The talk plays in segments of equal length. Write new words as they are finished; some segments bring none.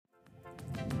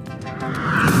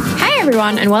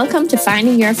everyone, and welcome to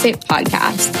Finding Your Fit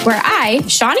podcast, where I,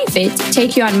 Shawnee Fit,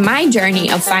 take you on my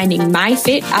journey of finding my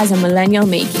fit as a millennial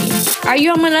making. Are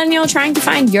you a millennial trying to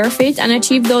find your fit and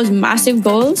achieve those massive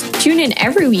goals? Tune in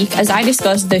every week as I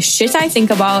discuss the shit I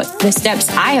think about, the steps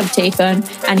I have taken,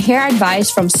 and hear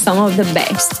advice from some of the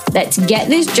best. Let's get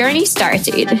this journey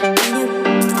started.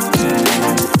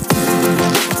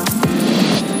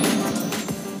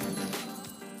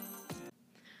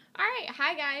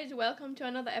 Hi guys, welcome to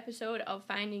another episode of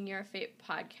Finding Your Fit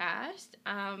podcast.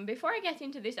 Before I get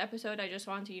into this episode, I just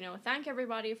want to, thank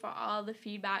everybody for all the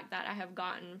feedback that I have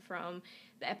gotten from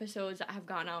the episodes that have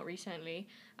gone out recently.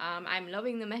 I'm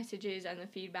loving the messages and the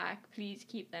feedback. Please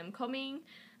keep them coming.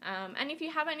 And if you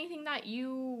have anything that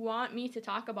you want me to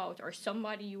talk about or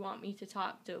somebody you want me to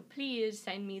talk to, please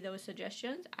send me those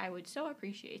suggestions. I would so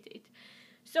appreciate it.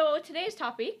 So today's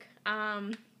topic,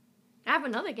 I have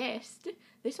another guest.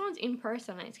 This one's in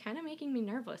person, and it's kind of making me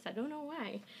nervous. I don't know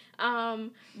why.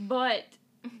 But,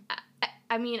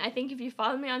 I think if you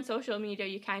follow me on social media,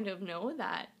 you kind of know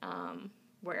that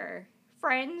we're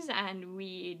friends, and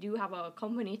we do have a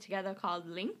company together called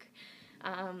Link.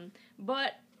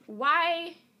 But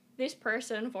why this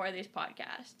person for this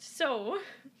podcast? So,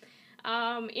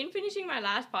 in finishing my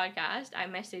last podcast, I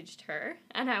messaged her,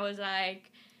 and I was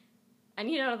like, I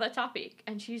need another topic.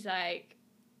 And she's like,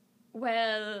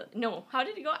 well, no, how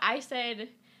did it go? I said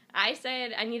I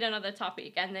need another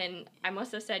topic, and then I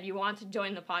must have said, you want to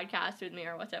join the podcast with me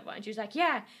or whatever, and she's like,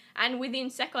 yeah, and within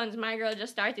seconds my girl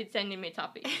just started sending me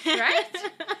topics, right?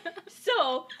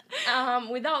 So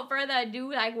without further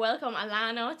ado, welcome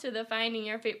Alana to the Finding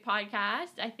Your Fit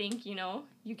podcast. I think you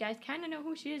guys kind of know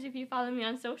who she is if you follow me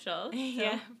on social. So.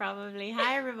 Yeah, probably.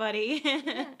 Hi everybody.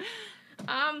 Yeah.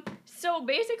 So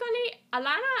basically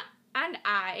Alana and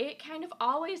I kind of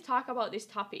always talk about this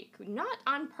topic, not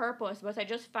on purpose, but I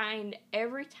just find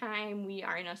every time we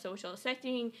are in a social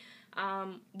setting,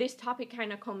 this topic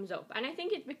kind of comes up. And I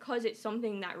think it's because it's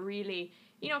something that really,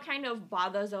 kind of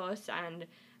bothers us and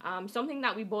something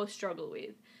that we both struggle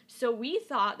with. So we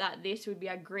thought that this would be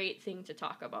a great thing to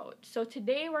talk about. So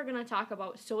today we're going to talk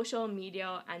about social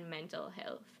media and mental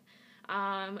health.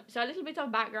 So a little bit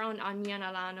of background on me and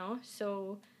Alana.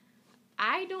 So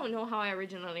I don't know how I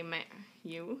originally met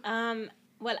you.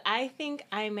 Well, I think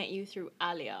I met you through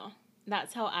Alia.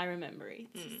 That's how I remember it.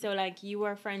 So, you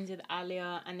were friends with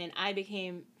Alia, and then I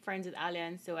became friends with Alia,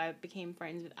 and so I became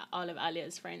friends with all of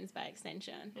Alia's friends by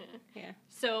extension. Yeah.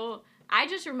 So, I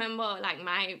just remember,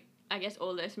 my,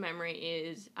 oldest memory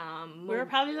is... we were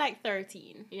probably,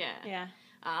 13. Yeah. Yeah.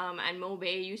 And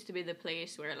Mobay used to be the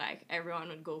place where, everyone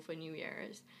would go for New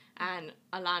Year's. And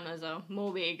Alana's a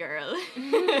Mobay girl.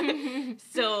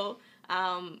 So,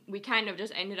 we kind of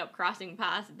just ended up crossing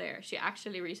paths there. She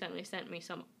actually recently sent me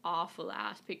some awful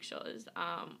ass pictures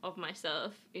of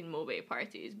myself in Mobay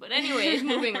parties. But anyways,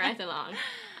 moving right along.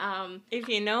 If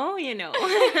you know, you know.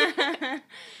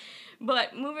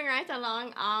 But moving right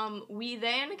along, we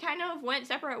then kind of went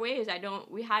separate ways.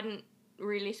 We hadn't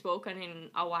really spoken in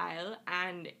a while,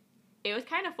 and it was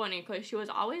kind of funny because she was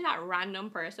always that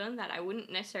random person that I wouldn't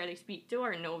necessarily speak to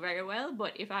or know very well,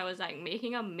 but if I was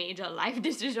making a major life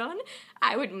decision,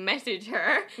 I would message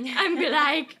her and be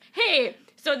like, hey,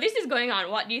 so this is going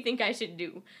on, what do you think I should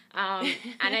do? And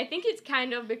I think it's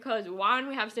kind of because, one,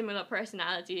 we have similar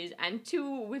personalities, and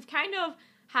two, we've kind of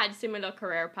had similar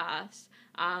career paths,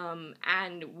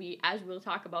 and we, as we'll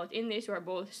talk about in this, we're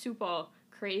both super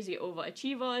crazy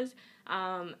overachievers,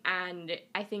 and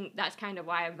I think that's kind of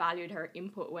why I valued her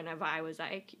input whenever I was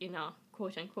in a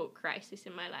quote-unquote crisis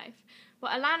in my life.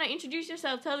 But Alana, introduce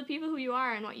yourself, tell the people who you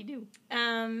are and what you do.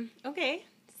 Okay,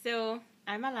 so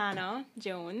I'm Alana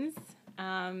Jones.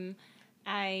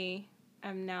 I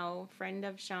am now friend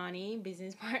of Shawnee,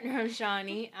 business partner of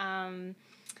Shawnee,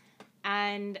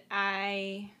 and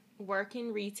I work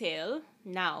in retail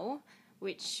now,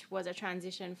 which was a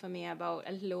transition for me about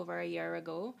a little over a year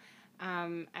ago.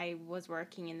 I was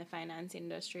working in the finance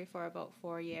industry for about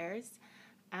 4 years.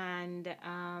 And,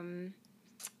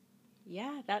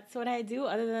 that's what I do.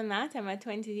 Other than that, I'm a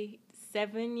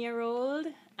 27-year-old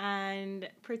and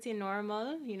pretty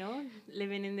normal,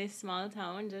 living in this small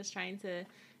town, just trying to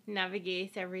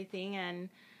navigate everything and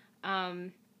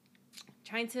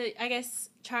trying to,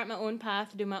 chart my own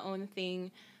path, do my own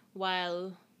thing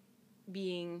while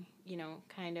being,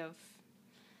 kind of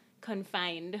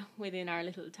confined within our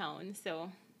little town.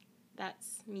 So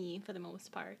that's me for the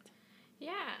most part.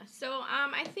 Yeah, so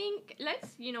I think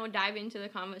let's, dive into the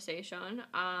conversation.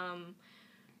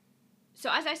 So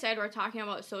as I said, we're talking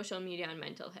about social media and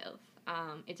mental health.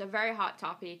 It's a very hot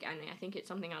topic, and I think it's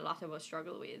something a lot of us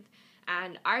struggle with.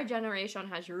 And our generation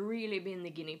has really been the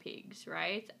guinea pigs,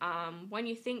 right? When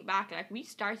you think back, like we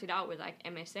started out with like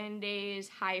MSN days,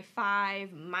 High Five,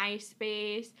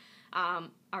 MySpace,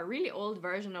 a really old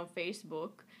version of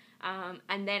Facebook.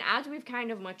 And then as we've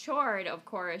kind of matured, of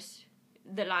course,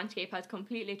 the landscape has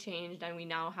completely changed, and we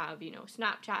now have, you know,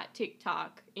 Snapchat,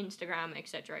 TikTok, Instagram,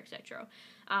 etc., etc.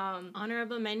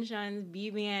 Honorable mentions,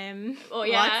 BBM, Oh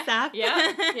yeah, WhatsApp.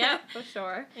 yeah, for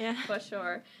sure, Yeah. for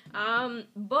sure.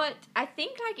 But I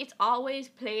think like it's always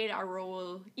played a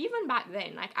role, even back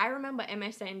then. Like I remember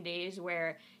MSN days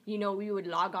where, you know, we would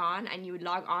log on and you would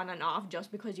log on and off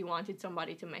just because you wanted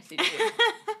somebody to message you.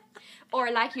 Or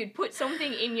like you'd put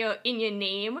something in your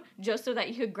name just so that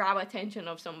you could grab attention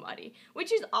of somebody,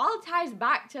 which is all ties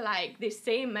back to like this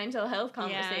same mental health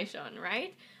conversation,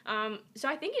 right? So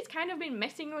I think it's kind of been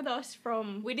messing with us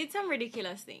from... We did some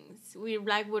ridiculous things. We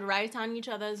like would write on each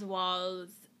other's walls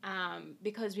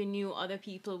because we knew other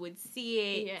people would see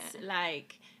it. Yeah.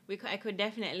 Like I could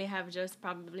definitely have just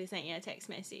probably sent you a text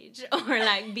message or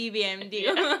like BBM'd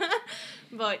you.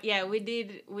 But yeah, we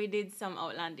did some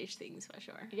outlandish things for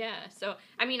sure. Yeah, so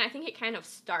I mean, I think it kind of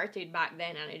started back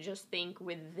then, and I just think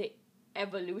with the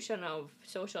evolution of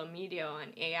social media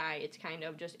and AI, it's kind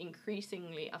of just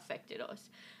increasingly affected us.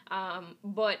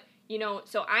 But, you know,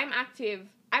 so I'm active,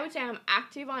 I would say I'm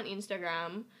active on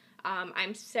Instagram.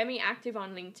 I'm semi-active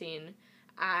on LinkedIn.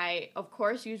 I, of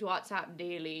course, use WhatsApp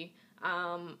daily.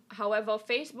 However,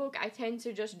 Facebook, I tend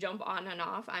to just jump on and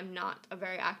off. I'm not a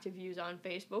very active user on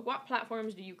Facebook. What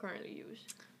platforms do you currently use?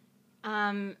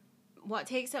 What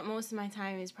takes up most of my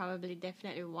time is probably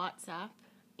definitely WhatsApp,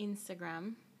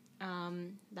 Instagram.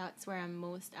 That's where I'm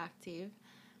most active.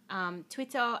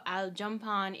 Twitter, I'll jump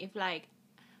on if like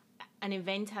an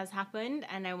event has happened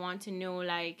and I want to know,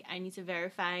 like I need to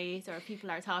verify it or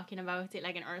people are talking about it,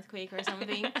 like an earthquake or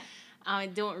something. I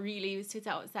don't really use Twitter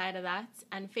outside of that.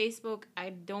 And Facebook, I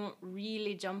don't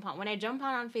really jump on. When I jump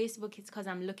on Facebook, it's because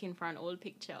I'm looking for an old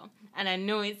picture. And I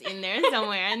know it's in there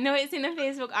somewhere. I know it's in the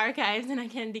Facebook archives and I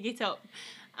can dig it up.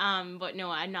 But no,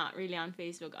 I'm not really on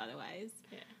Facebook otherwise.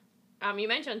 Yeah. You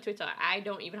mentioned Twitter. I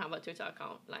don't even have a Twitter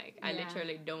account. Like, I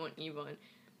literally don't even...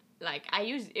 Like, I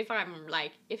use,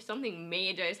 if something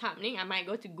major is happening, I might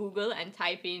go to Google and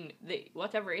type in the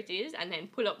whatever it is and then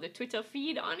pull up the Twitter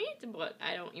feed on it, but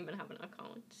I don't even have an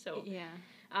account. So,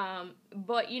 yeah.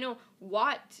 But, you know,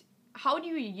 how do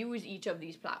you use each of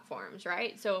these platforms,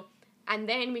 right? So, and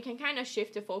then we can kind of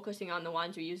shift to focusing on the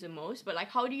ones we use the most, but,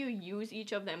 like, how do you use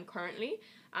each of them currently?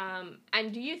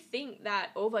 And do you think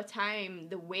that over time,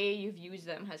 the way you've used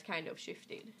them has kind of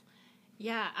shifted?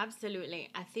 Yeah, absolutely.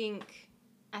 I think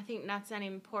that's an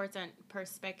important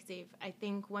perspective. I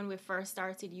think when we first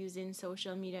started using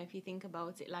social media, if you think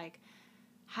about it, like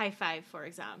High Five, for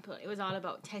example, it was all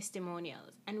about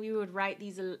testimonials. And we would write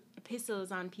these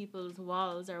epistles on people's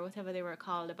walls or whatever they were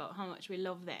called about how much we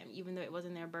love them, even though it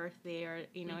wasn't their birthday or,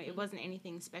 you know, it wasn't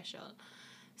anything special.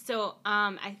 So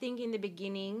I think in the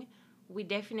beginning, we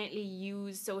definitely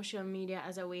use social media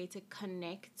as a way to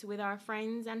connect with our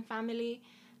friends and family.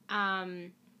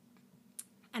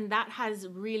 And that has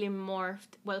really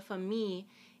morphed, well, for me,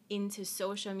 into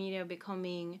social media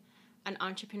becoming an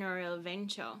entrepreneurial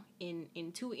venture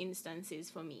in two instances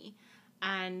for me.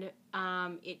 And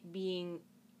it being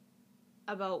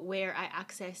about where I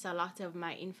access a lot of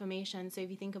my information. So if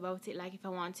you think about it, like if I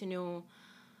want to know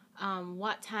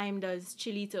what time does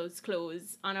Chilitos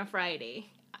close on a Friday,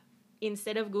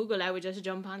 instead of Google, I would just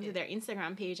jump onto their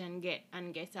Instagram page and get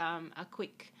a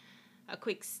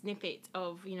quick snippet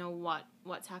of, you know,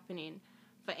 what's happening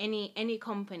for any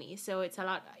company. So it's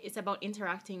about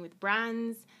interacting with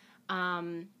brands.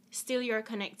 Still you're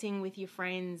connecting with your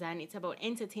friends, and it's about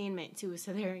entertainment too.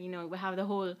 So there, you know, we have the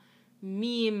whole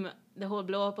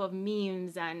blow up of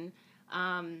memes and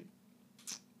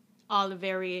all the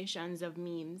variations of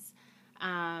memes.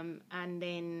 And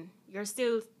then you're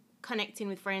still connecting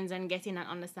with friends and getting an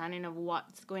understanding of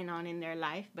what's going on in their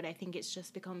life. But I think it's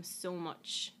just become so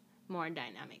much more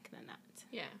dynamic than that.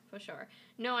 Yeah, for sure.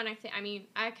 No, and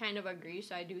I kind of agree.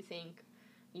 So I do think,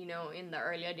 you know, in the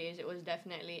earlier days, it was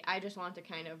definitely, I just want to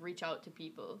kind of reach out to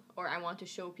people, or I want to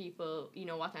show people, you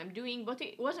know, what I'm doing, but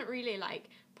it wasn't really like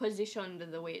positioned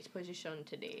the way it's positioned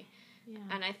today. Yeah.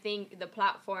 And I think the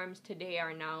platforms today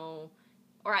are now,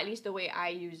 or at least the way I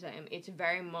use them, it's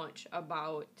very much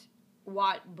about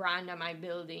what brand am I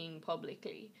building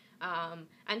publicly.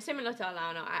 And similar to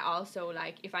Alana, I also,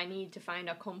 like, if I need to find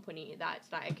a company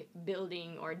that's, like,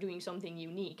 building or doing something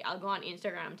unique, I'll go on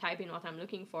Instagram, type in what I'm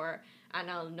looking for,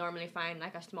 and I'll normally find,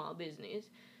 like, a small business.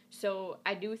 So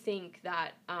I do think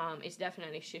that it's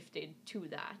definitely shifted to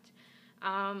that.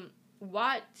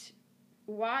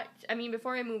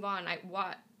 before I move on,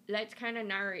 let's kind of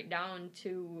narrow it down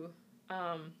to,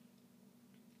 I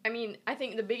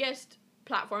think the biggest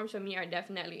platforms for me are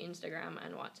definitely Instagram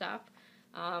and WhatsApp.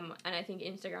 And I think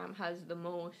Instagram has the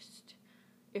most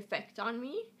effect on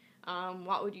me.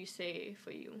 What would you say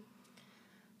for you?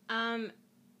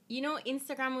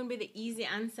 Instagram would be the easy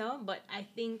answer, but I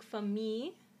think for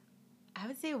me, I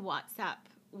would say WhatsApp.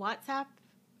 WhatsApp,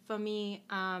 for me,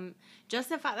 just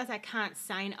the fact that I can't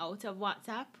sign out of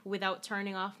WhatsApp without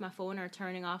turning off my phone or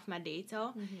turning off my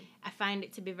data, I find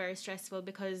it to be very stressful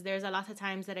because there's a lot of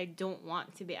times that I don't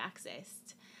want to be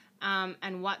accessed.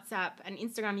 And WhatsApp and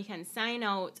Instagram, you can sign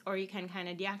out or you can kind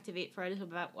of deactivate for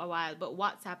a while. But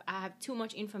WhatsApp, I have too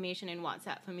much information in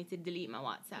WhatsApp for me to delete my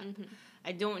WhatsApp.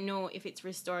 I don't know if it's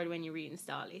restored when you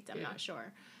reinstall it. I'm not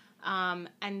sure.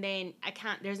 And then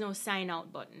there's no sign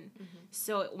out button.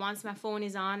 So once my phone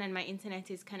is on and my internet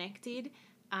is connected,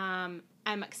 I'm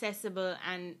accessible.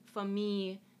 And for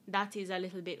me, that is a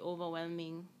little bit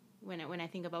overwhelming when I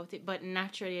think about it. But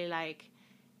naturally, like,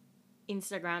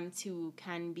 Instagram too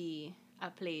can be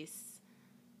a place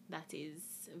that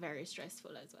is very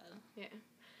stressful as well. Yeah.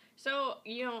 So,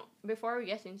 before we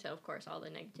get into, of course, all the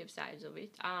negative sides of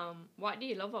it, what do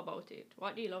you love about it?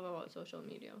 What do you love about social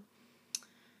media?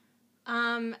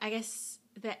 I guess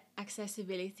the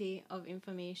accessibility of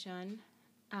information,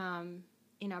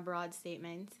 in a broad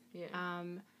statement. Yeah.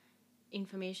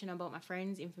 Information about my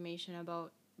friends, information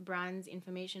about brands,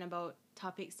 information about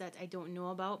topics that I don't know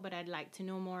about but I'd like to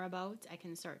know more about. I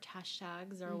can search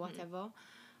hashtags or whatever.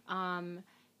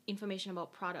 Information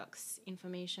about products,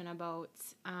 information about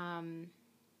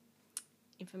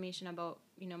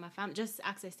my family, just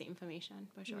access to information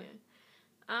for sure.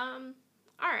 Yeah. All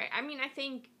right. I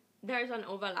think there's an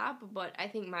overlap, but I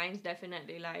think mine's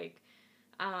definitely like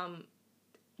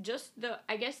just the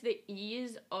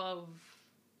ease of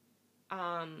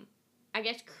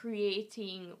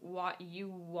creating what you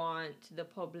want the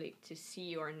public to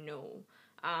see or know.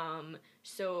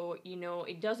 So,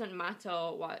 it doesn't matter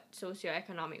what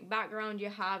socioeconomic background you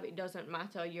have. It doesn't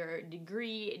matter your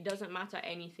degree. It doesn't matter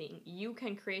anything. You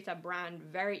can create a brand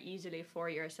very easily for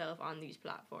yourself on these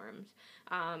platforms.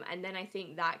 And then I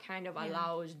think that kind of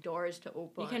allows doors to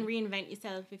open. You can reinvent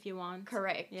yourself if you want.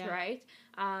 Correct, right?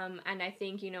 And I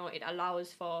think, it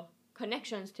allows for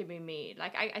connections to be made.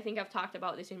 Like, I think I've talked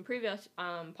about this in previous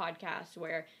podcasts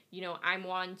where, I'm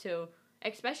one to,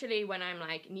 especially when I'm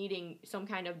like needing some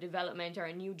kind of development or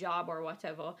a new job or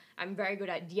whatever, I'm very good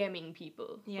at DMing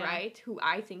people, right? Who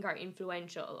I think are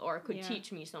influential or could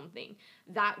teach me something.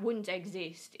 That wouldn't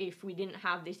exist if we didn't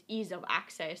have this ease of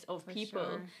access of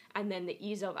people, and then the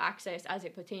ease of access as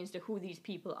it pertains to who these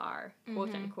people are,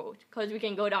 quote unquote. Because we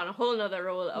can go down a whole nother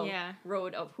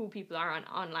road of who people are on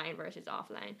online versus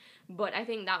offline. But I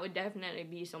think that would definitely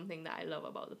be something that I love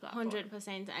about the platform.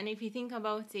 100%. And if you think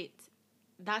about it,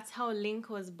 that's how Link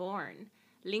was born.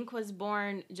 Link was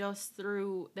born just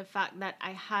through the fact that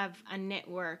I have a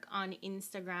network on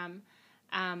Instagram,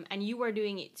 and you were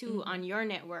doing it too on your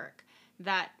network,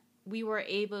 that we were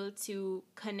able to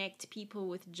connect people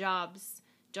with jobs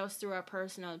just through our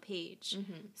personal page.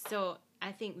 So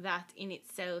I think that in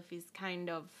itself is kind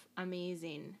of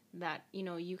amazing, that,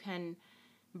 you can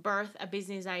birth a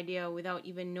business idea without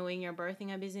even knowing you're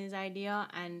birthing a business idea,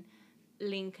 and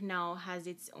Link now has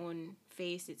its own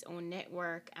face, its own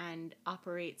network, and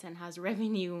operates and has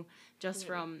revenue just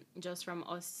from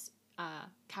us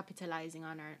capitalizing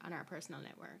on our personal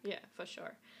network. Yeah, for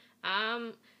sure.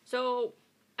 So,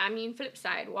 flip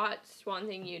side, what's one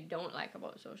thing you don't like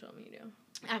about social media?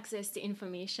 Access to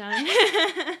information.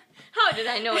 How did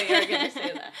I know you were going to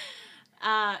say that?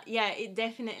 Yeah, it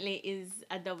definitely is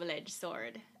a double-edged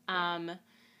sword. I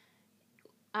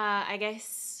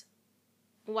guess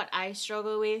what I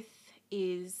struggle with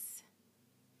is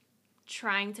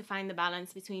trying to find the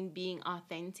balance between being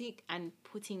authentic and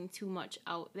putting too much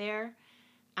out there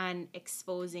and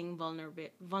exposing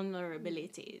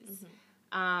vulnerabilities.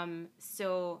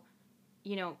 So,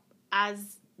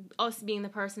 as us being the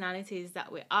personalities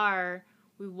that we are,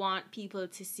 we want people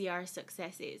to see our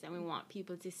successes and we want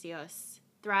people to see us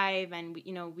thrive, and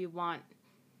we want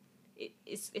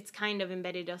it's kind of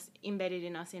embedded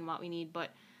in us in what we need. But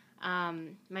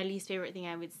my least favorite thing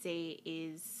I would say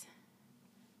is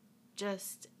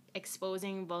just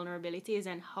exposing vulnerabilities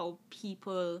and how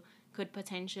people could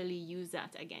potentially use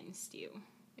that against you.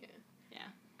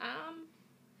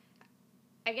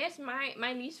 I guess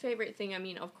my least favorite thing,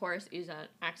 of course, is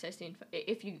access to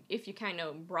if you kind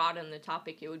of broaden the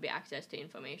topic, it would be access to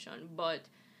information. But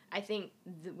I think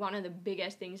one of the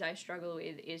biggest things I struggle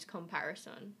with is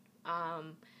comparison,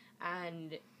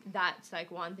 and that's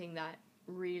like one thing that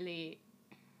really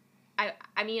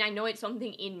I mean, I know it's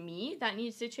something in me that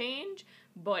needs to change,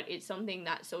 but it's something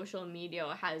that social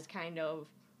media has kind of,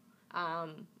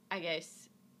 I guess,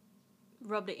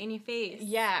 rubbed it in your face.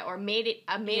 yeah, or made it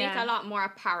Yeah. a lot more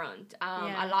apparent,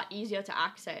 Yeah. a lot easier to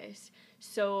access.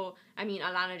 So I mean,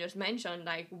 Alana just mentioned,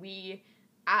 like,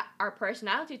 our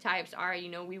personality types are, you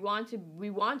know, we want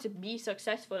to be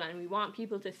successful, and we want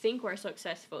people to think we're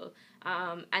successful,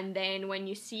 and then when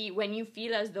you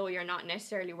feel as though you're not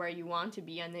necessarily where you want to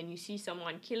be, and then you see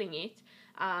someone killing it,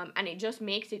 and it just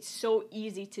makes it so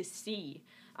easy to see,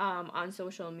 on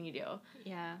social media,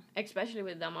 Yeah. especially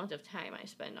with the amount of time I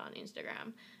spend on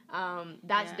Instagram.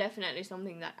 That's definitely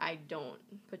something that I don't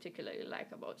particularly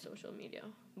like about social media.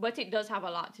 But it does have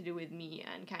a lot to do with me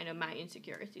and kind of my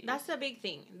insecurities. That's a big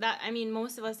thing.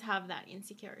 Most of us have that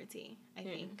insecurity, I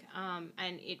think.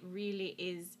 And it really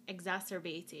is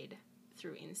exacerbated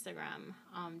through Instagram,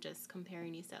 just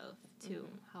comparing yourself to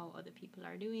how other people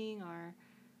are doing, or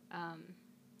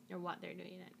what they're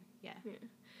doing. And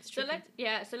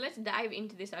So let's dive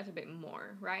into this a little bit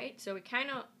more, right? So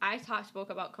I spoke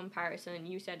about comparison.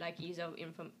 You said, like, ease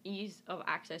of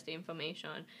access to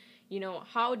information. You know,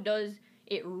 how does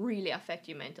it really affect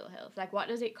your mental health? Like, what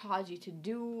does it cause you to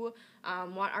do?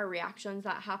 What are reactions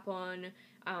that happen?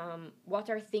 What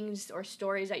are things or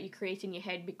stories that you create in your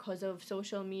head because of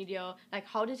social media? Like,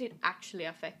 how does it actually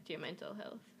affect your mental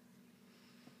health?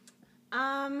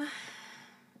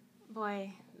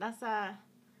 Boy, that's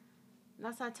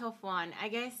a tough one. I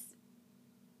guess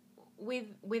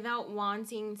without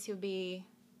wanting to be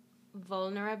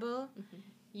vulnerable,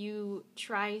 you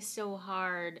try so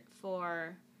hard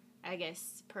for, I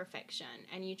guess, perfection,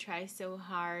 and you try so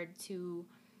hard to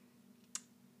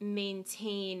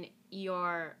maintain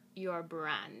your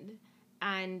brand.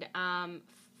 And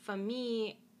for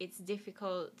me, it's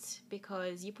difficult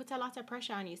because you put a lot of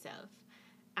pressure on yourself,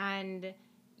 and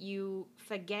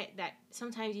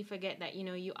sometimes you forget that, you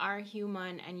know, you are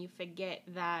human, and you forget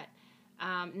that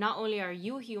not only are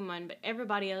you human, but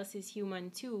everybody else is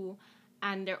human too,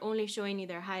 and they're only showing you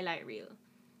their highlight reel.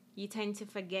 You tend to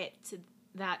forget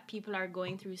that people are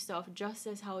going through stuff just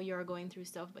as how you're going through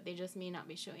stuff, but they just may not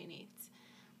be showing it.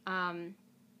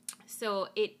 So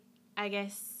I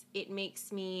guess it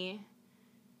makes me,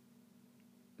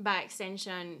 by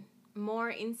extension,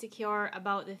 more insecure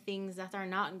about the things that are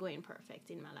not going perfect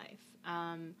in my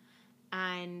life.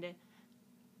 And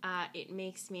it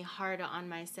makes me harder on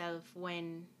myself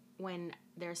when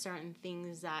there are certain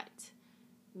things that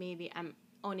maybe I'm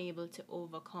unable to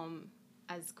overcome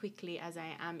as quickly as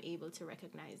I am able to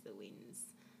recognize the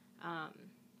wins.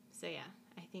 So yeah,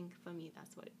 I think for me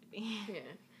that's what it would be. Yeah.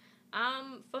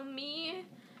 For me,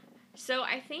 so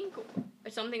I think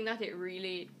something that it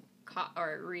really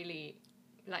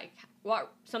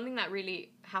something that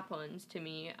really happens to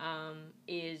me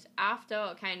is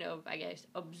after kind of, I guess,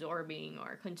 absorbing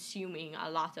or consuming a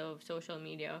lot of social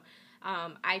media,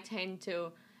 I tend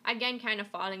to, again, kind of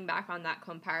falling back on that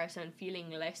comparison,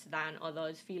 feeling less than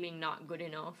others, feeling not good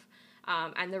enough.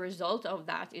 And the result of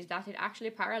that is that it actually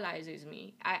paralyzes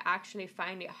me. I actually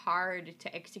find it hard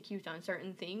to execute on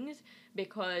certain things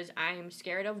because I'm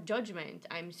scared of judgment.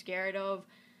 I'm scared of,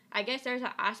 I guess there's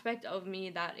an aspect of me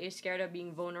that is scared of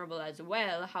being vulnerable as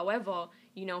well. However,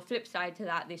 you know, flip side to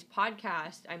that, this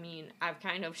podcast, I mean, I've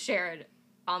kind of shared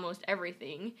almost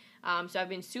everything. So I've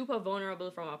been super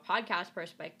vulnerable from a podcast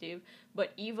perspective,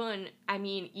 but even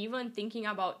thinking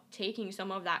about taking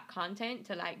some of that content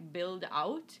to, like, build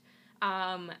out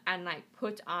and, like,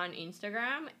 put on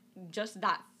Instagram, just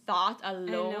that thought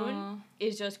alone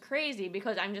is just crazy,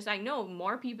 because I'm just like, no,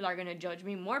 more people are going to judge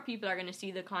me, more people are going to see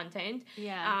the content,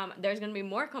 there's going to be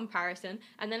more comparison,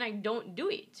 and then I don't do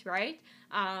it, right?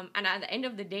 And at the end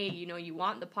of the day, you know, you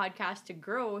want the podcast to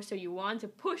grow, so you want to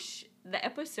push the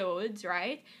episodes,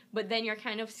 right? But then you're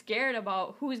kind of scared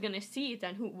about who's going to see it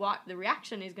and what the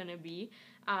reaction is going to be.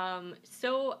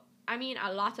 So I mean,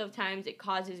 a lot of times it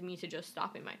causes me to just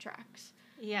stop in my tracks.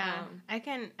 Yeah, I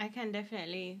can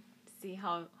definitely see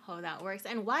how that works.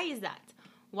 And why is that?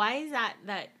 Why is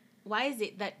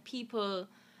it that people,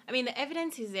 I mean, the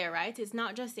evidence is there, right? It's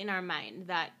not just in our mind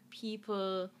that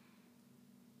people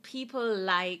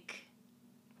like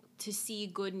to see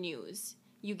good news.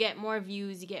 You get more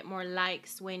views, you get more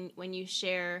likes when you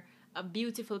share a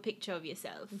beautiful picture of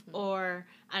yourself or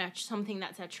something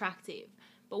that's attractive.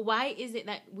 But why is it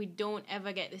that we don't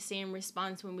ever get the same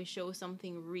response when we show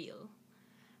something real?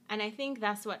 And I think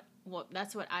that's what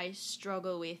I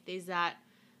struggle with, is that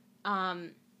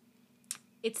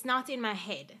it's not in my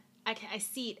head. I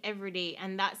see it every day,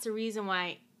 and that's the reason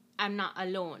why I'm not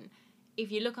alone.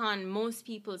 If you look on most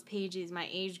people's pages, my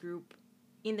age group,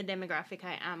 in the demographic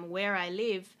I am, where I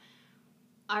live,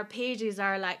 our pages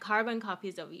are like carbon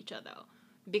copies of each other.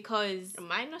 Because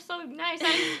mine are so nice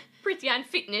and pretty and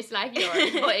fitness like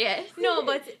yours, but yes. No,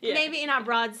 but yeah. maybe in a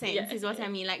broad sense yeah. is what I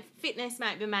mean. Like fitness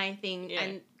might be my thing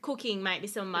and cooking might be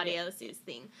somebody else's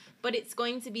thing. But it's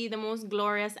going to be the most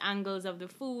glorious angles of the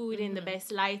food and the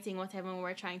best lighting, whatever, and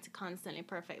we're trying to constantly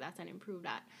perfect that and improve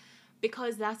that.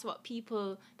 Because that's what you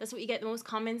get the most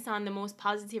comments on, the most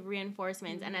positive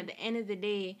reinforcements. And at the end of the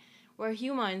day, we're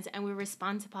humans and we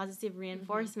respond to positive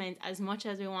reinforcement as much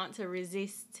as we want to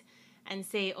resist and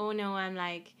say, oh no, I'm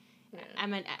like,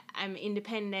 I'm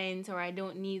independent or I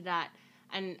don't need that.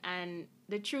 And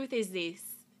the truth is this.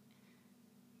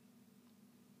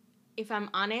 If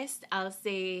I'm honest, I'll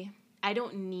say I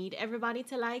don't need everybody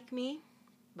to like me,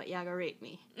 but y'all gonna rate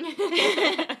me.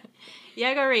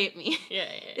 Y'all gonna rate me. Yeah.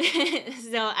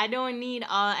 So I don't need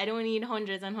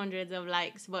hundreds and hundreds of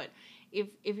likes, but if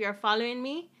you're following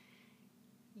me,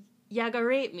 y'all gonna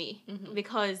rate me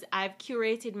because I've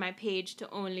curated my page to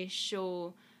only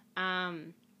show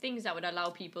things that would allow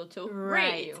people to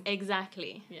rate you.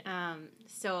 Exactly. Yeah.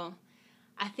 So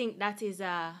I think that is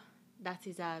a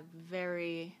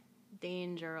very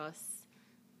dangerous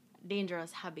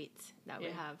habit that we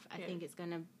have. I think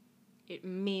it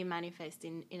may manifest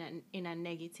in a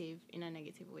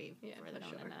negative way further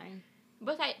down the line.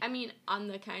 But I mean, on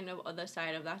the kind of other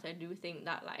side of that, I do think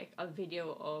that like a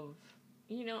video of,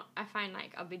 I find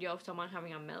like a video of someone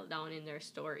having a meltdown in their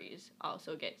stories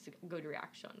also gets good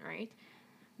reaction, right?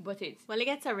 But it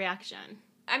gets a reaction.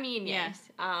 I mean, yes.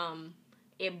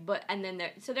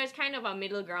 There's kind of a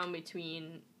middle ground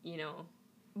between,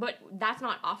 but that's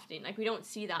not often. Like we don't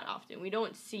see that often. We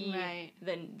don't see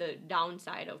the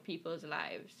downside of people's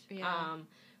lives. Yeah.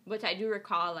 But I do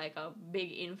recall like a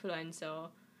big influencer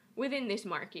within this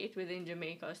market, within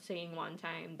Jamaica, saying one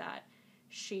time that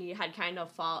she had kind of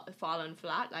fallen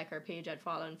flat, like her page had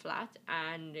fallen flat,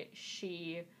 and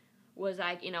she was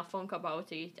like in a funk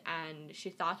about it, and she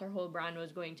thought her whole brand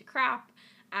was going to crap,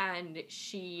 and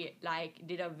she like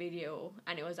did a video,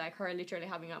 and it was like her literally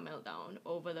having a meltdown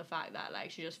over the fact that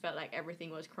like she just felt like everything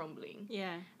was crumbling.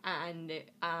 Yeah. And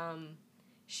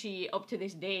she up to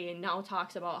this day now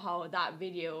talks about how that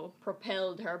video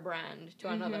propelled her brand to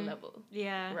another level.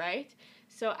 Yeah. Right?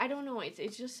 So I don't know,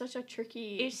 it's just such a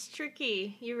tricky... It's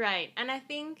tricky, you're right. And I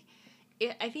think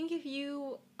if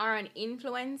you are an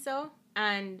influencer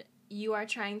and you are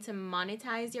trying to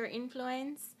monetize your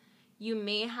influence, you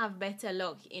may have better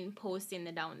luck in posting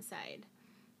the downside.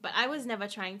 But I was never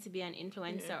trying to be an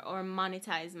influencer or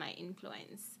monetize my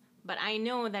influence. But I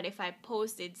know that if I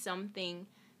posted something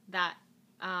that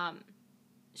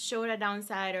showed a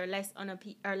downside or less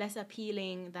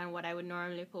appealing than what I would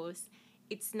normally post,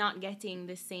 it's not getting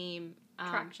the same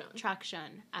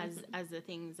traction as the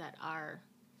things that are,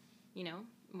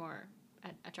 more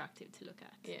attractive to look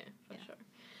at. Yeah, for sure.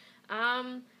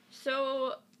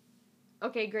 So,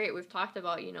 okay, great. We've talked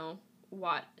about,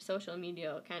 what social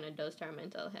media kind of does to our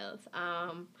mental health.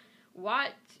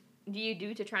 What do you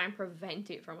do to try and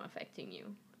prevent it from affecting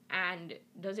you? And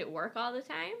does it work all the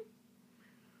time?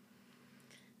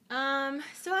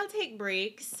 So I'll take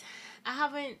breaks. I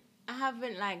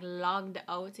haven't like logged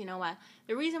out in a while.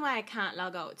 The reason why I can't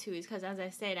log out too is because, as I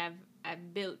said,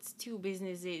 I've built 2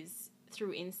 businesses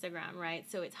through Instagram, right?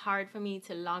 So it's hard for me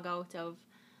to log out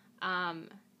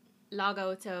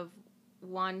of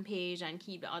one page and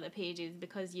keep the other pages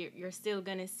because you're still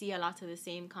gonna see a lot of the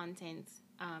same content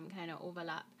kind of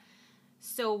overlap.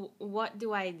 So what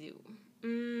do I do?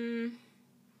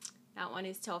 That one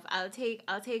is tough. I'll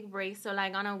take breaks. So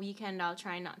like on a weekend, I'll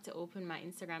try not to open my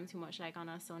Instagram too much, like on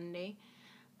a Sunday.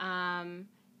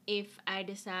 If I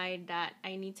decide that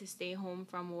I need to stay home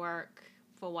from work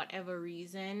for whatever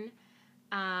reason,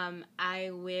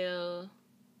 I will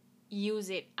use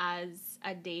it as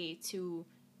a day to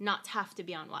not have to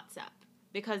be on WhatsApp.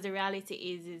 Because the reality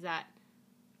is that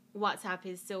WhatsApp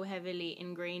is so heavily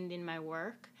ingrained in my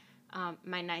work,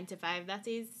 my 9 to 5 that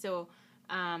is. So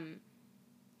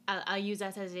I'll use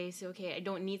that as a day. So, okay, I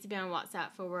don't need to be on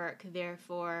WhatsApp for work.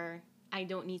 Therefore, I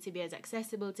don't need to be as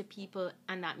accessible to people.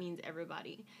 And that means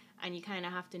everybody. And you kind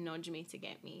of have to nudge me to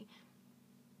get me.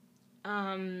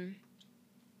 I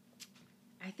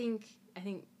think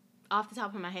off the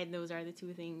top of my head, those are the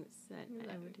 2 things that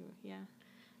I would do. Yeah.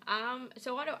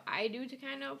 So what do I do to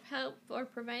kind of help or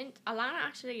prevent? Alana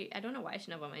actually, I don't know why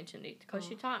she never mentioned it, because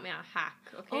she taught me a hack,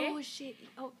 okay? Oh, shit.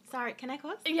 Oh, sorry. Can I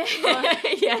cuss? Yeah.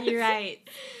 Yes. You're right.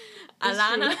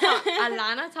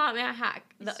 Alana taught me a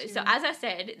hack. So as I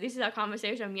said, this is a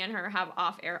conversation me and her have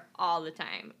off air all the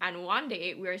time. And one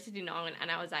day we were sitting down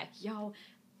and I was like, yo,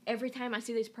 every time I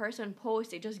see this person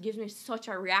post, it just gives me such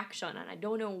a reaction, and I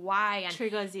don't know why. And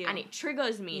triggers you. And it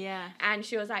triggers me. Yeah. And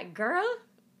she was like, girl,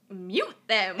 mute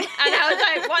them. And I was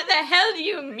like, what the hell do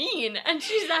you mean? And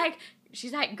she's like,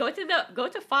 go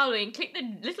to following, click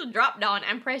the little drop down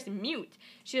and press mute.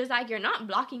 She was like, you're not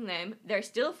blocking them. They're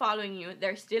still following you.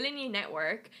 They're still in your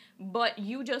network, but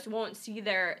you just won't see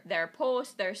their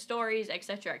posts, their stories,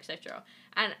 etc., etc.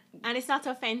 And it's not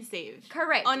offensive.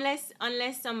 Correct.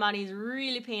 Unless somebody's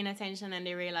really paying attention and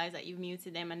they realize that you've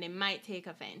muted them, and they might take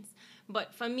offense.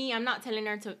 But for me, I'm not telling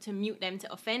her to mute them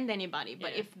to offend anybody.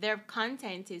 But if their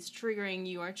content is triggering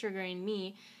you or triggering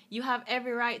me, you have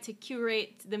every right to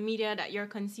curate the media that you're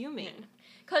consuming.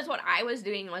 Because what I was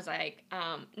doing was like,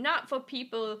 not for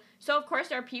people. So of course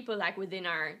there are people like within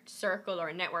our circle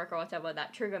or network or whatever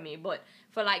that trigger me. But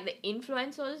for like the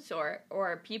influencers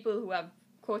or people who have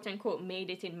quote unquote made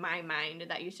it in my mind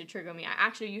that used to trigger me, I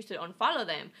actually used to unfollow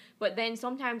them. But then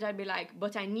sometimes I'd be like,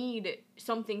 but I need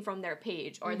something from their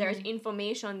page, or there's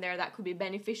information there that could be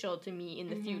beneficial to me in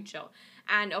the future.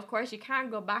 And of course you can't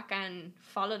go back and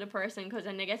follow the person because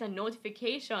then they get a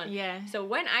notification. Yeah. So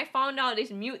when I found out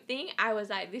this mute thing, I was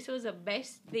like, this was the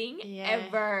best thing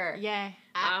ever. Yeah.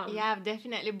 I've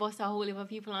definitely bust a whole heap of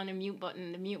people on the mute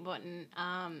button.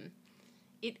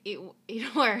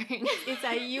 It works. It's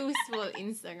a useful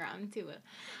Instagram tool.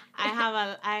 I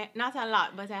have not a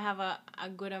lot, but I have a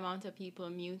good amount of people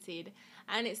muted,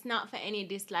 and it's not for any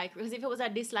dislike, because if it was a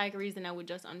dislike reason, I would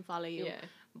just unfollow you. Yeah.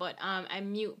 But I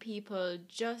mute people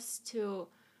just to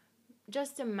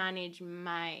manage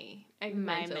my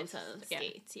mental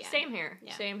state. Yeah. Same here.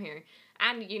 Yeah. Same here.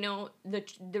 And you know,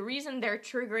 the reason they're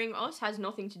triggering us has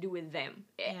nothing to do with them.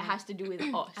 It has to do with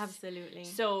us. Absolutely.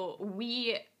 So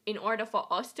in order for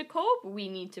us to cope, we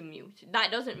need to mute.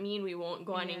 That doesn't mean we won't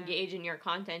go and engage in your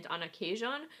content on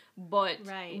occasion, but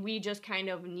we just kind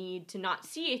of need to not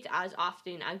see it as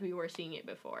often as we were seeing it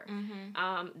before.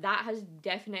 That has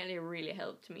definitely really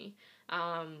helped me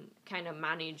kind of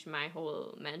manage my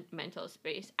whole mental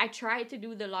space. I tried to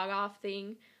do the log off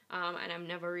thing, and I'm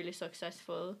never really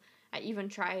successful. I even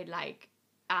tried like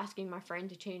asking my friend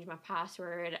to change my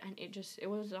password, and it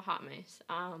was a hot mess.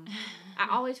 I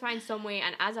always find some way,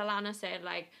 and as Alana said,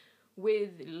 like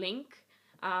with Link,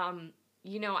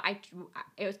 you know,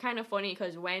 it was kind of funny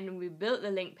because when we built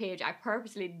the Link page, I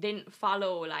purposely didn't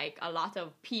follow like a lot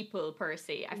of people per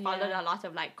se. I followed a lot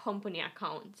of like company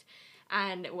accounts.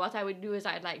 And what I would do is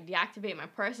I'd like deactivate my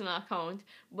personal account,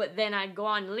 but then I'd go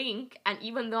on Link, and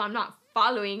even though I'm not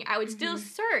following, I would still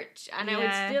search, and I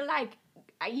would still like,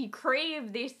 I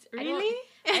crave this. Really?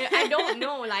 I don't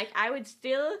know. Like, I would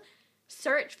still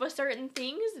search for certain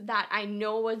things that I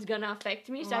know was gonna affect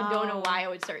me, so I don't know why I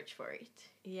would search for it.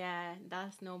 Yeah,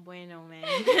 that's no bueno, man.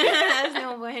 That's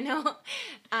no bueno.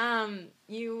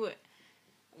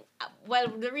 Well,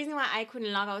 the reason why I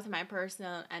couldn't log out to my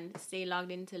personal and stay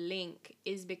logged into Link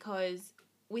is because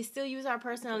we still use our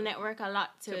personal network a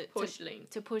lot to push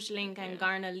Link and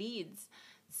garner leads.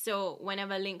 So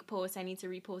whenever Link posts, I need to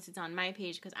repost it on my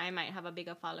page because I might have a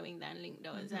bigger following than Link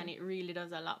does, and it really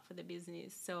does a lot for the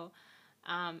business. So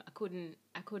I couldn't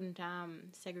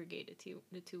segregate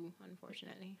the two,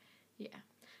 unfortunately. Yeah.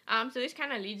 So this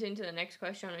kind of leads into the next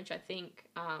question, which I think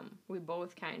we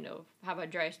both kind of have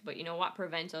addressed, but you know, what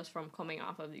prevents us from coming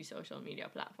off of these social media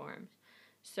platforms?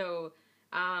 So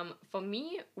for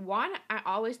me, one, I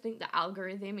always think the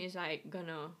algorithm is like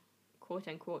gonna quote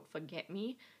unquote forget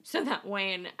me, so that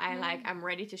when I'm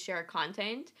ready to share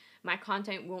content, my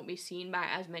content won't be seen by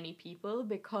as many people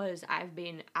because I've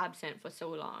been absent for so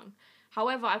long.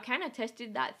 However, I've kind of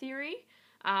tested that theory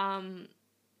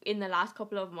in the last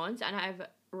couple of months, and I've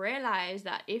realized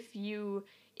that if you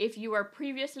were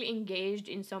previously engaged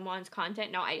in someone's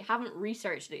content, now I haven't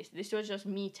researched this was just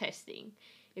me testing.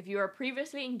 If you are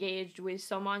previously engaged with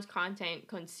someone's content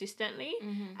consistently,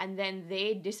 and then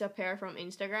they disappear from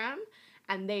Instagram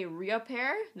and they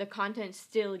reappear, the content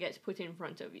still gets put in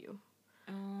front of you.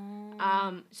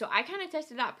 So I kind of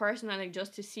tested that personally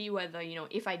just to see whether, you know,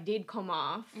 if I did come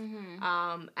off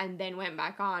and then went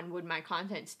back on, would my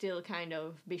content still kind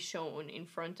of be shown in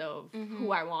front of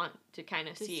who I want to kind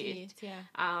of see it.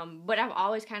 Yeah. But I've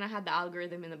always kind of had the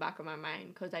algorithm in the back of my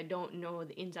mind because I don't know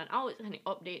the ins and outs, and it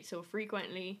updates so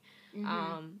frequently.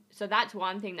 So that's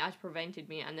one thing that's prevented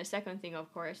me. And the second thing,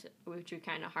 of course, which we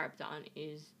kind of harped on,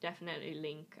 is definitely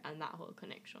Link and that whole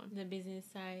connection. The business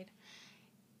side.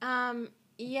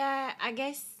 Yeah, I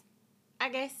guess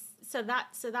so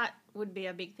that would be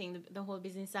a big thing, the whole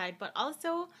business side, but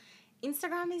also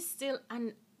Instagram is still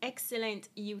an excellent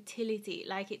utility.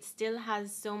 Like, it still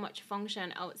has so much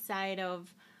function outside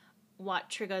of what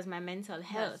triggers my mental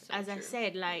health. As I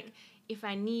said, like, if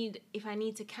I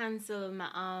need to cancel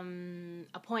my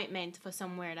appointment for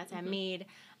somewhere that I made,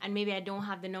 and maybe I don't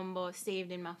have the number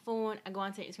saved in my phone, I go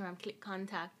onto Instagram, click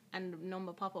contact, and the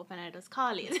number pop up, and I just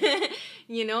call it.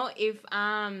 You know,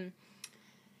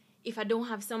 if I don't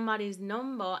have somebody's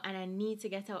number and I need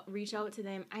to reach out to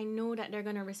them, I know that they're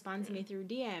gonna respond to me through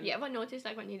DM. You ever notice,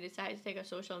 like, when you decide to take a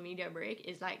social media break,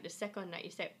 is like the second that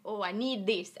you say, oh, I need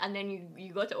this, and then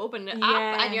you go to open the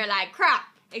app and you're like, crap.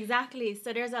 Exactly.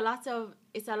 So there's a lot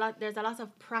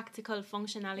of practical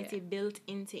functionality built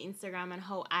into Instagram and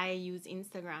how I use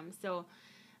Instagram. So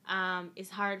it's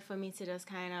hard for me to just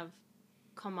kind of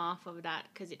come off of that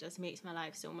because it just makes my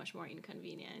life so much more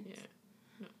inconvenient. Yeah.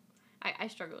 I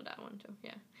struggle with that one too,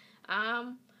 yeah.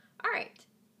 All right.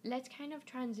 Let's kind of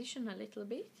transition a little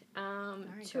bit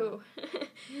to,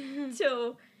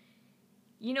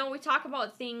 you know, we talk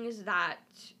about things that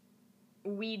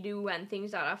we do and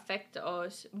things that affect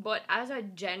us, but as a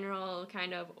general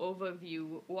kind of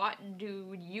overview, what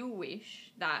do you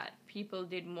wish that people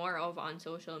did more of on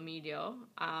social media?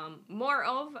 More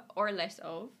of or less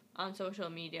of on social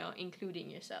media, including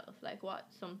yourself? Like,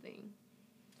 what's something?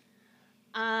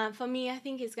 For me, I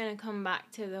think it's going to come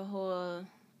back to the whole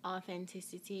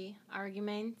authenticity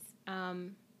argument.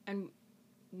 And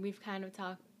we've kind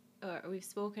of we've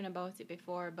spoken about it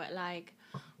before, but like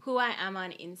who I am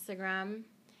on Instagram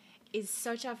is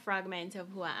such a fragment of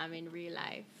who I am in real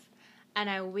life. And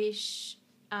I wish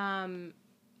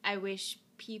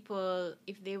people,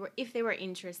 if they were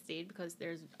interested, because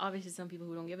there's obviously some people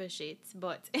who don't give a shit,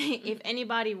 but if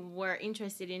anybody were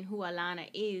interested in who Alana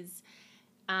is,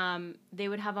 they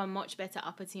would have a much better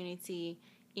opportunity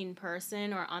in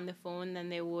person or on the phone than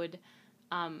they would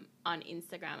on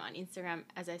Instagram. On Instagram,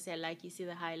 as I said, like, you see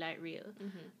the highlight reel.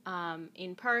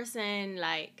 In person,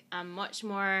 like, I'm much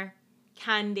more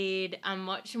candid, I'm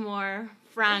much more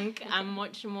frank,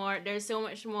 there's so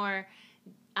much more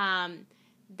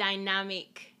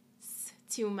dynamic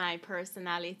to my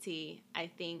personality. I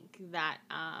think that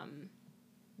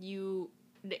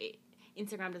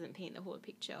Instagram doesn't paint the whole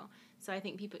picture. So I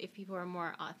think if people are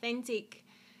more authentic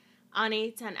on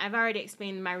it, and I've already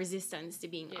explained my resistance to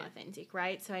being authentic,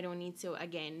 right? So I don't need to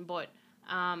again, but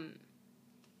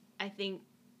I think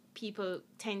people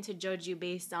tend to judge you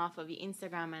based off of your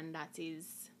Instagram, and that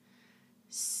is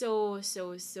so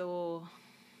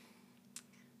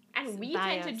and we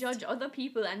biased. tend to judge other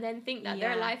people and then think that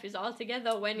their life is all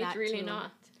together when it's really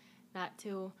not. That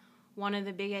too. One of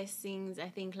the biggest things, I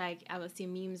think, like, I will see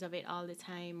memes of it all the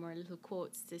time, or little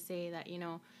quotes to say that, you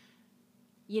know,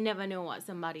 you never know what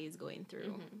somebody is going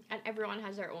through. And everyone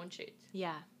has their own shit.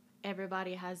 Yeah.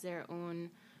 Everybody has their own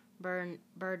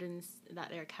burdens that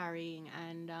they're carrying,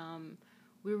 and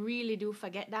we really do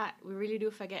forget that. We really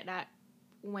do forget that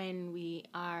when we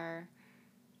are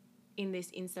in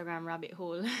this Instagram rabbit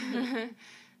hole.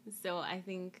 So I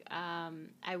think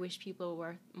I wish people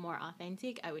were more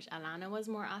authentic. I wish Alana was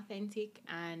more authentic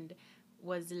and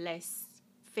was less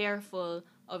fearful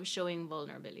of showing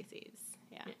vulnerabilities.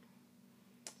 Yeah.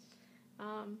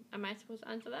 Am I supposed to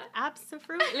answer that?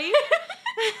 Absolutely.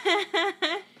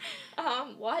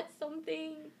 What's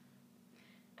something?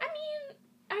 I mean,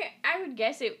 I would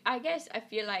guess it. I guess I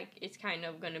feel like it's kind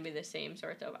of gonna be the same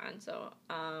sort of answer.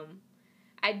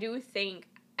 I do think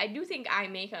I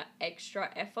make an extra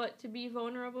effort to be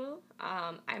vulnerable.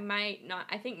 I might not.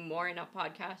 I think more in a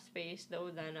podcast space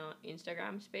though than a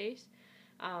Instagram space.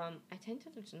 I tend to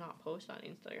just not post on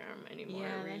Instagram anymore.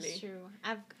 Yeah, really. That's true.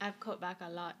 I've cut back a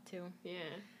lot too.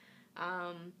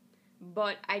 Yeah,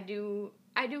 but I do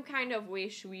kind of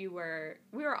wish we were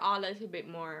all a little bit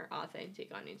more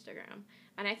authentic on Instagram,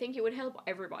 and I think it would help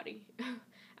everybody.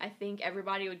 I think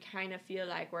everybody would kind of feel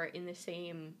like we're in the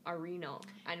same arena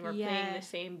and we're playing the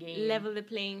same game. Level the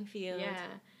playing field. Yeah.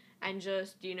 And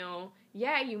just, you know,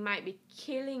 you might be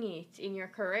killing it in your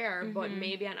career, but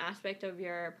maybe an aspect of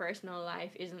your personal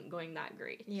life isn't going that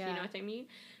great. Yeah. You know what I mean?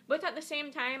 But at the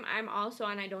same time, I'm also,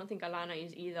 and I don't think Alana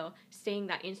is either, saying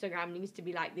that Instagram needs to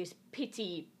be like this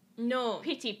pity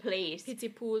place. Pity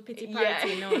pool, pity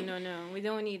party. Yeah. No. We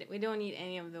don't need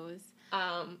any of those.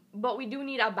 But we do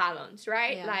need a balance,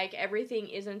 right? Yeah. Like, everything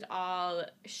isn't all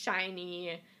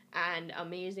shiny and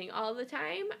amazing all the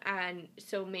time, and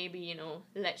so maybe, you know,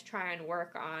 let's try and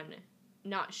work on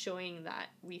not showing that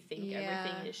we think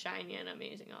everything is shiny and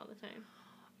amazing all the time.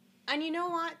 And you know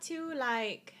what, too?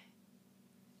 Like,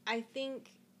 I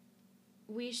think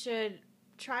we should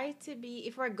try to be,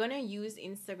 if we're gonna use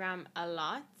Instagram a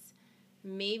lot,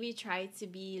 maybe try to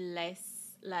be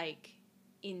less, like,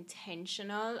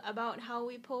 intentional about how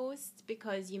we post,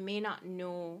 because you may not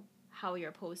know how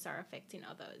your posts are affecting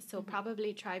others. So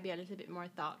probably try be a little bit more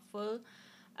thoughtful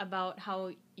about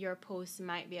how your posts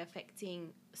might be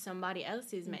affecting somebody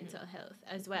else's mental health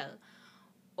as well.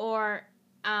 Or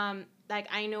like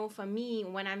I know for me,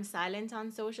 when I'm silent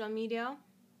on social media,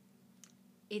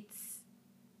 it's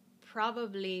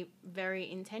probably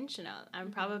very intentional.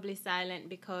 I'm probably silent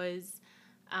because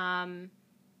I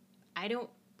don't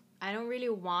really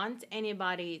want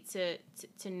anybody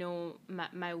to know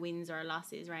my wins or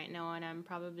losses right now, and I'm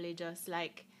probably just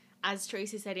like, as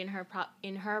Tracy said in her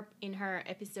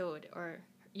episode, or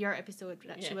your episode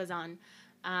that she was on,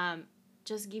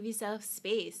 just give yourself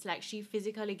space. Like, she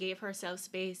physically gave herself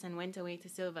space and went away to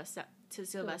Silver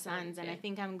Sands, and I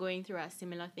think I'm going through a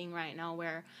similar thing right now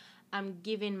where I'm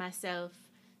giving myself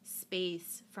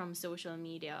space from social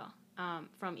media,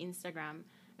 from Instagram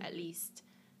at least,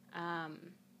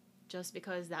 just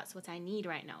because that's what I need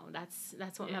right now.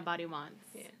 That's what my body wants.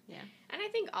 Yeah. And I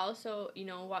think also,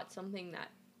 what's something that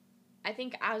I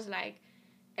think as like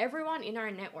everyone in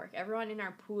our network, everyone in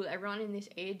our pool, everyone in this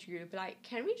age group, like,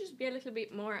 can we just be a little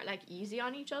bit more like easy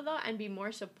on each other and be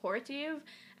more supportive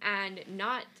and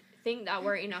not think that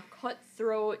we're in a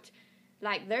cutthroat,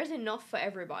 like, there's enough for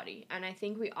everybody. And I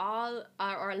think we all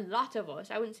are, or a lot of us,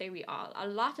 I wouldn't say we all, a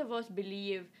lot of us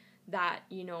believe that,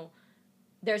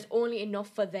 there's only enough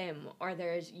for them, or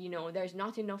there's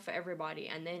not enough for everybody,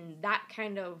 and then that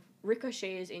kind of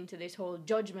ricochets into this whole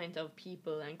judgment of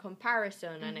people and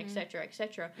comparison and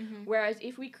etc. Whereas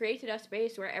if we created a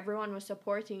space where everyone was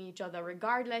supporting each other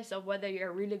regardless of whether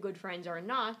you're really good friends or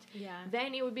not,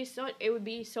 then it would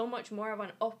be so much more of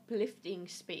an uplifting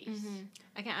space.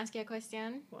 I can ask you a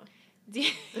question. What?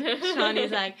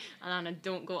 Shawnee's like, Alana,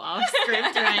 don't go off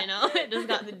script right now. It just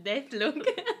got the death look.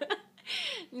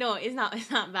 No, it's not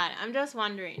bad. I'm just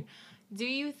wondering, do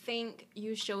you think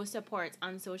you show support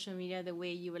on social media the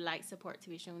way you would like support to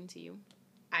be shown to you?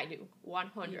 I do,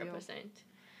 100%.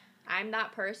 I'm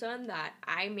that person that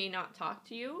I may not talk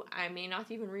to you. I may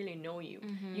not even really know you.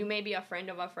 You may be a friend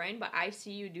of a friend, but I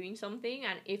see you doing something,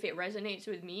 and if it resonates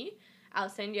with me, I'll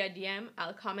send you a DM.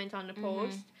 I'll comment on the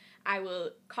post. I will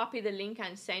copy the link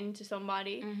and send to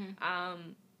somebody.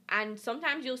 And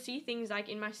sometimes you'll see things like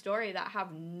in my story that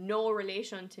have no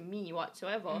relation to me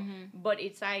whatsoever. But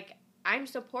it's like, I'm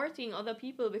supporting other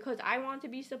people because I want to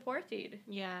be supported.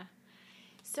 Yeah.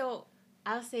 So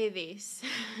I'll say this.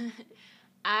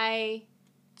 I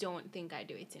don't think I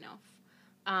do it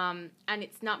enough. And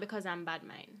it's not because I'm bad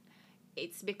mind.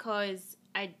 It's because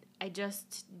I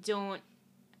just don't.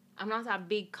 I'm not a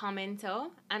big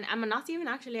commenter, and I'm not even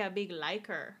actually a big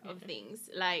liker of things.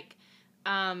 Like,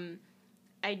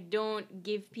 I don't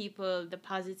give people the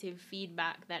positive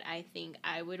feedback that I think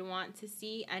I would want to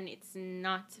see, and it's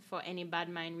not for any bad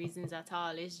mind reasons at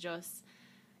all. It's just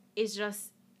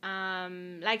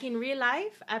like in real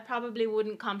life, I probably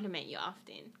wouldn't compliment you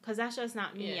often because that's just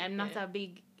not me. I'm not a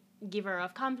big giver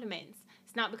of compliments.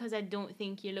 It's not because I don't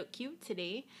think you look cute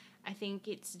today. I think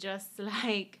it's just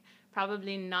like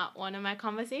probably not one of my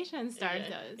conversation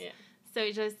starters. So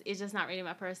it's just not really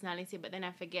my personality. But then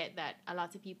I forget that a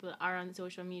lot of people are on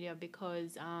social media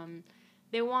because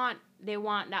they want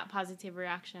that positive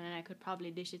reaction, and I could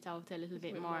probably dish it out a little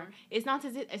bit more. It's not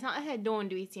that I don't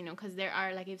do it, because there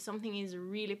are, like, if something is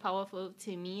really powerful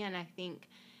to me and I think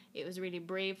it was really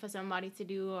brave for somebody to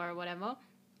do or whatever,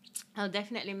 I'll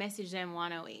definitely message them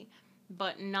one away,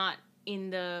 but not in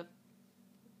the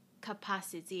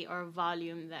capacity or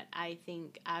volume that I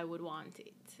think I would want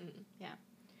it. Yeah.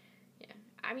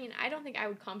 I mean, I don't think I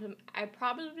would compliment. I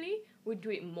probably would do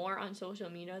it more on social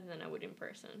media than I would in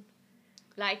person.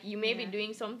 Like, you may be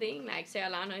doing something, like, say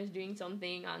Alana is doing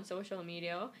something on social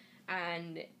media,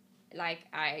 and, like,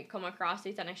 I come across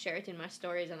it and I share it in my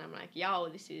stories, and I'm like, yo,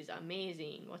 this is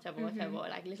amazing, whatever,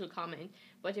 like, little comment.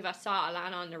 But if I saw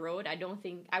Alana on the road,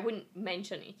 I wouldn't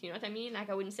mention it, you know what I mean?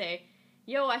 Like, I wouldn't say,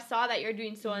 yo, I saw that you're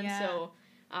doing so-and-so.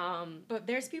 But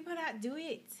there's people that do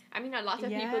it. I mean, a lot of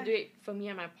people do it for me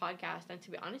on my podcast, and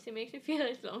to be honest, it makes me feel a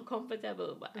little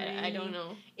uncomfortable, but really? I don't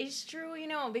know. It's true,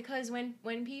 because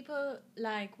when people,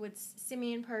 like, would see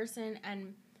me in person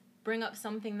and bring up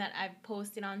something that I've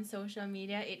posted on social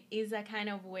media, it is a kind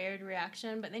of weird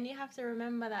reaction, but then you have to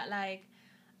remember that, like,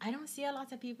 I don't see a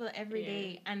lot of people every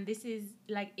day, and this is,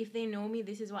 like, if they know me,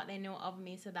 this is what they know of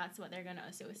me, so that's what they're going to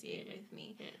associate with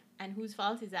me. And whose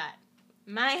fault is that?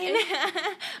 Mine.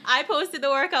 I posted the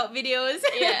workout videos.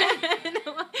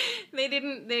 They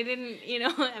didn't,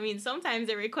 I mean, sometimes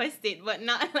they request it, but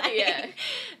not like,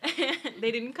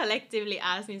 they didn't collectively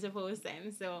ask me to post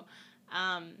them. So,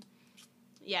 I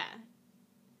guess.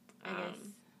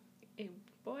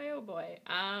 Boy, oh boy.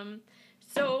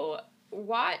 So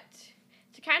what,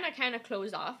 to kind of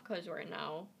close off, because we're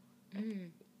now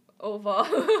over.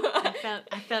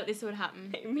 I felt this would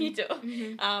happen. Me too.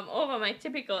 Over my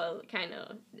typical kind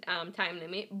of time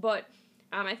limit, but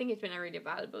I think it's been a really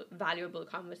valuable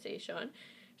conversation.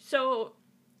 So,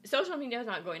 social media is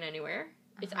not going anywhere.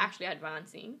 It's actually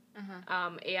advancing.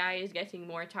 AI is getting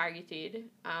more targeted.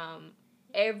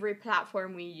 Every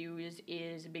platform we use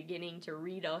is beginning to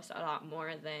read us a lot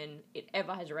more than it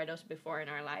ever has read us before in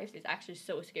our lives. It's actually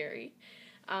so scary.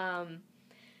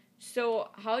 So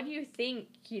how do you think,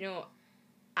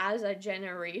 as a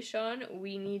generation,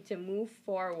 we need to move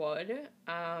forward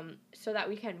so that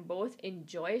we can both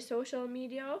enjoy social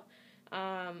media,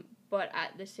 but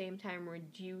at the same time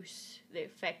reduce the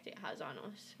effect it has on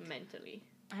us mentally?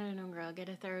 I don't know, girl. Get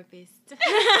a therapist.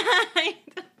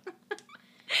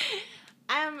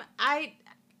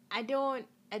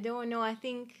 I don't know. I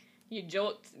think you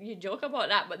joke about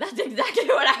that, but that's exactly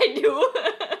what I do.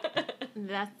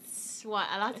 That's what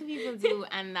a lot of people do,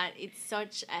 and that it's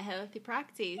such a healthy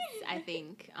practice. I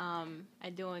think. I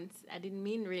didn't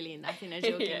mean really in a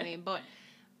joking way, but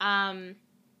I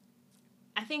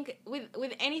think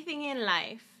with anything in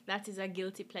life that is a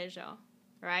guilty pleasure,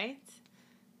 right?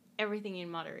 Everything in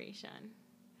moderation.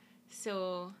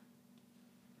 So,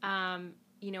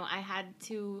 I had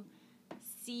to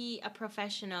see a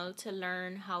professional to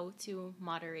learn how to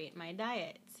moderate my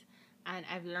diet. And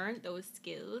I've learned those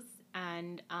skills,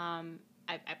 and I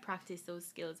practice those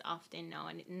skills often now.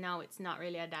 And now it's not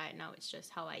really a diet, now it's just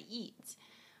how I eat.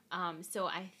 So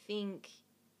I think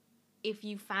if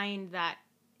you find that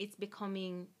it's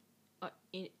becoming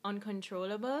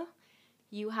uncontrollable,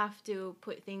 you have to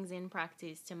put things in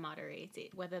practice to moderate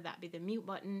it, whether that be the mute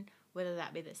button, whether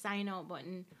that be the sign out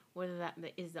button, whether that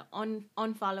is the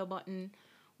unfollow button,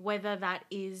 whether that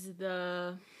is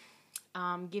the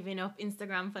giving up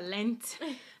Instagram for Lent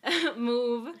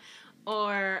move,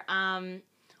 or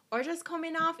just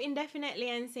coming off indefinitely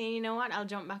and saying, you know what, I'll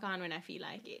jump back on when I feel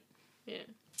like it. Yeah.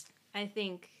 I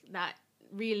think that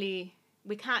really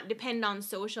we can't depend on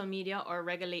social media or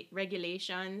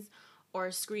regulations or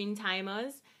screen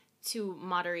timers to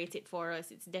moderate it for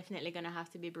us. It's definitely going to have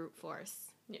to be brute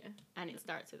force. Yeah. And it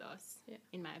starts with us,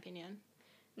 in my opinion.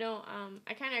 No,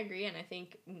 I kind of agree, and I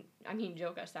think,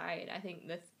 joke aside, I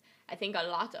think a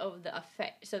lot of the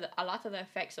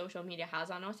effect social media has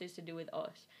on us is to do with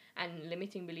us and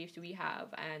limiting beliefs we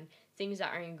have and things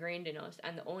that are ingrained in us,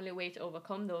 and the only way to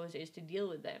overcome those is to deal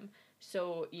with them.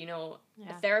 So,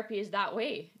 therapy is that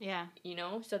way. Yeah.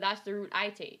 So that's the route I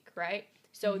take, right?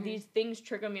 So these things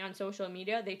trigger me on social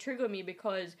media. They trigger me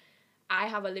because I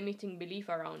have a limiting belief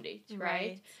around it,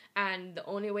 right? And the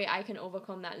only way I can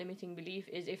overcome that limiting belief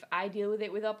is if I deal with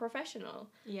it with a professional.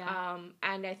 Yeah.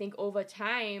 And I think over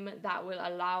time that will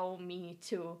allow me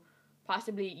to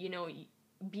possibly,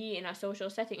 be in a social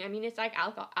setting. I mean, it's like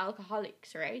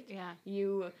alcoholics, right? Yeah.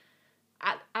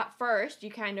 At first,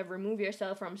 you kind of remove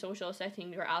yourself from social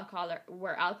settings where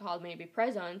alcohol may be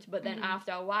present, but then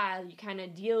after a while, you kind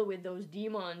of deal with those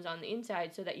demons on the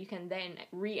inside so that you can then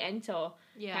re-enter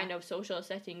kind of social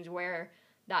settings where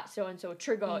that so-and-so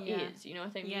trigger is, you know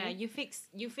what I mean? Yeah, you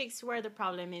fix where the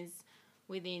problem is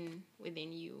within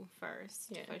you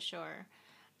first, for sure.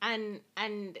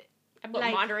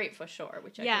 But moderate for sure,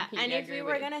 which I completely and if agree we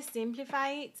were with. going to simplify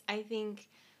it, I think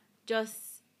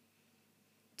just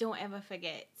don't ever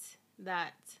forget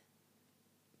that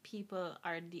people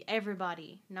are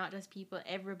everybody, not just people,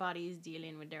 everybody is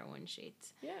dealing with their own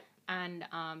shit. Yeah. And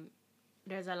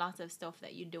there's a lot of stuff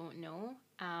that you don't know.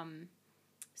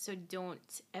 So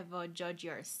don't ever judge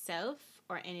yourself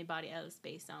or anybody else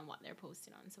based on what they're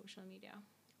posting on social media.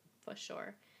 For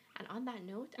sure. And on that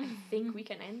note, I think we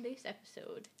can end this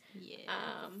episode. Yeah.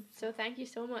 So thank you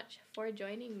so much for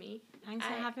joining me. Thanks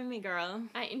for having me, girl.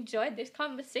 I enjoyed this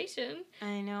conversation.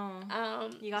 I know.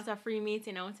 You got a free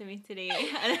meeting out to me today.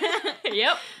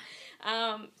 Yep.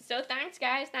 So thanks,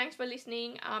 guys. Thanks for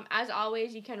listening. As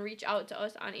always, you can reach out to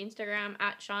us on Instagram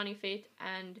at ShawneeFit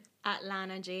and at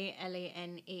Lana J,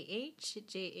 LANAHJAY.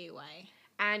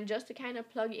 And just to kind of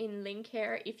plug in link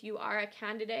here, if you are a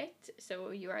candidate,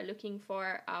 so you are looking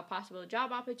for a possible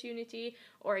job opportunity,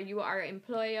 or you are an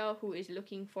employer who is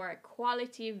looking for a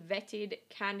quality vetted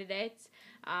candidates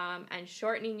and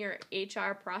shortening your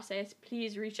HR process,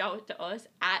 please reach out to us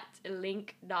at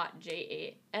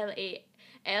link.ja,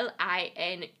 LINQ.JA,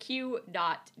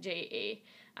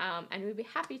 and we'll be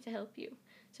happy to help you.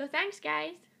 So thanks,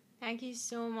 guys. Thank you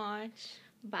so much.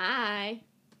 Bye.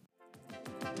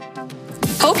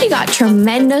 Hope you got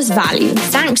tremendous value.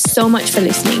 Thanks so much for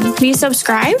listening. Please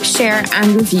subscribe, share,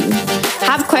 and review.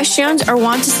 Have questions or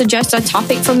want to suggest a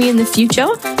topic for me in the future?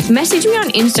 Message me on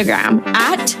Instagram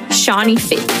at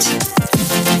ShawneeFit.